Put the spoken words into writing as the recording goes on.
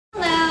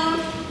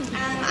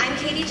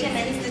Katie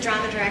Timmons, the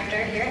drama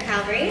director here at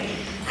Calvary.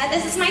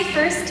 This is my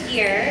first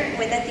year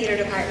with the theater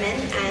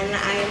department, and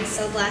I am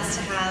so blessed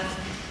to have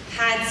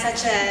had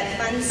such a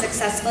fun,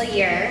 successful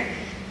year.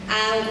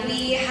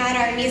 We had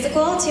our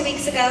musical 2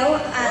 weeks ago,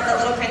 The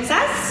Little Princess.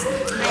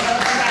 I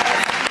hope you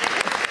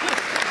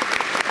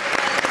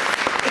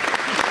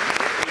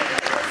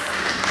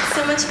guys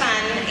so much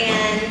fun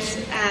and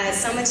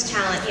so much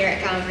talent here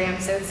at Calvary.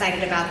 I'm so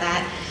excited about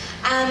that.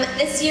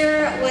 This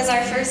year was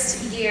our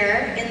first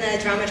year in the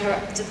drama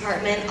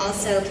department,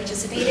 also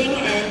participating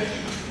in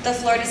the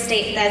Florida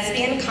State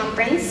Thespian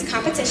Conference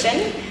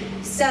competition.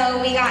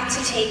 So we got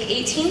to take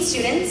 18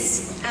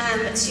 students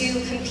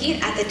to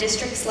compete at the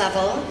districts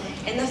level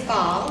in the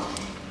fall.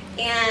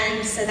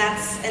 And so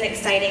that's an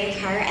exciting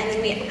part. And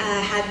then we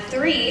had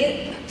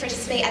 3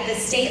 participate at the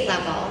state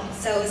level.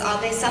 So it was all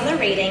based on the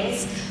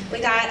ratings. We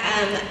got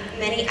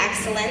many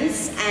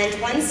excellence and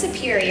 1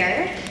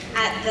 superior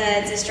at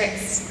the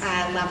districts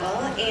level.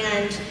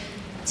 And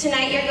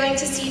tonight you're going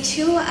to see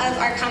 2 of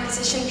our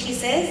competition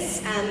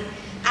pieces.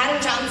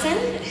 Adam Johnson,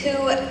 who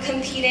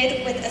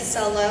competed with a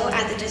solo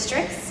at the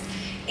districts,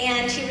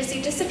 and he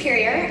received a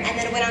superior, and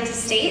then went on to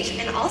stage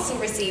and also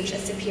received a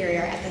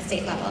superior at the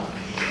state level.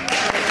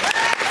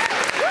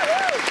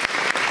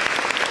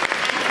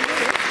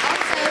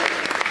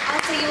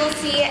 Also, you will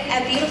see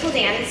a beautiful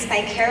dance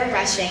by Kara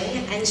Rushing,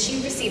 and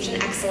she received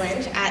an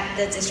excellent at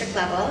the district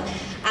level.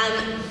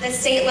 The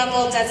state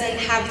level doesn't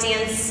have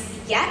dance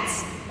yet,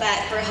 but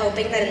we're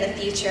hoping that in the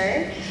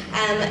future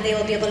they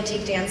will be able to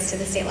take dance to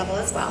the state level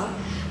as well.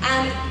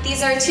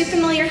 These are 2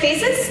 familiar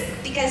faces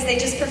because they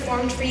just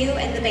performed for you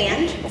in the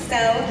band. So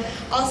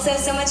also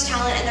so much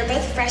talent, and they're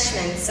both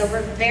freshmen, so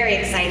we're very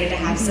excited to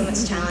have so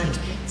much talent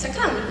to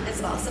come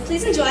as well. So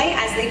please enjoy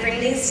as they bring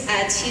these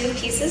 2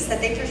 pieces that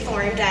they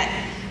performed at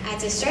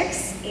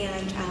districts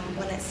and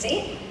one at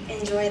state.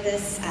 Enjoy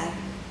this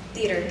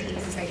theater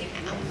piece right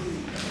now.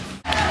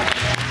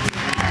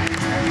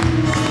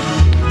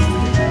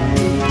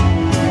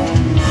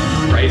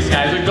 Gray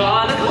skies are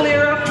gonna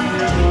clear up,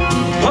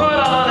 put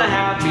on a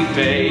happy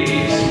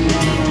face,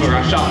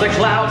 brush off the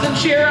clouds and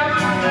cheer up,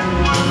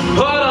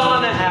 put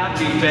on a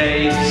happy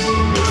face,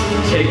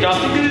 take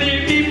off the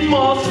gloomy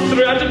moss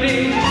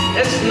tragedy,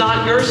 it's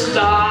not your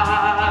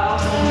style,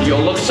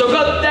 you'll look so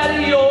good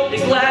that you'll be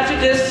glad you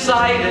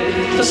decided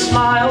to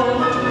smile,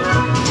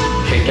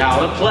 pick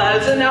out a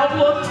pleasant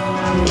outlook,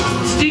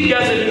 stick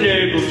at the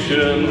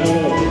neighborhood,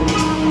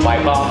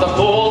 wipe off the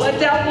whole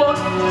outlook,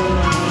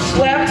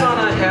 slap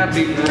on a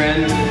happy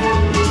grin.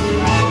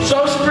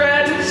 So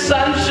spread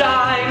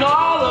sunshine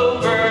all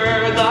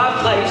over the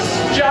place.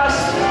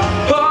 Just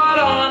put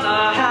on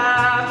a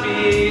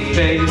happy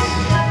face.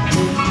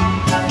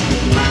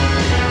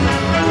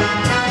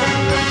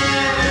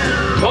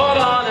 Put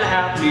on a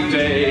happy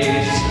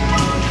face.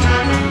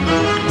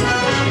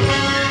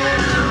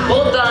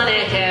 Put on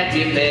a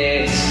happy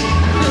face.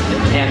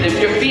 And if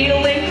you're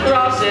feeling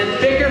cross and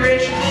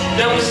vigorous,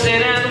 don't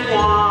sit and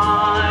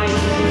whine.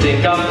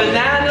 Think of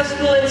banana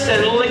splits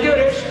and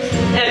licorice,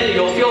 and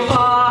you'll feel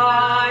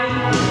fine.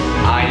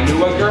 I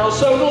knew a girl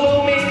so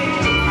gloomy,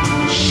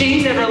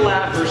 she never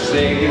laughed or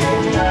sing.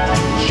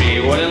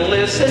 She wouldn't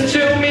listen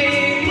to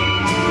me,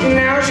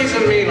 now she's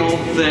a mean old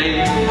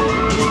thing.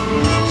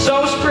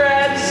 So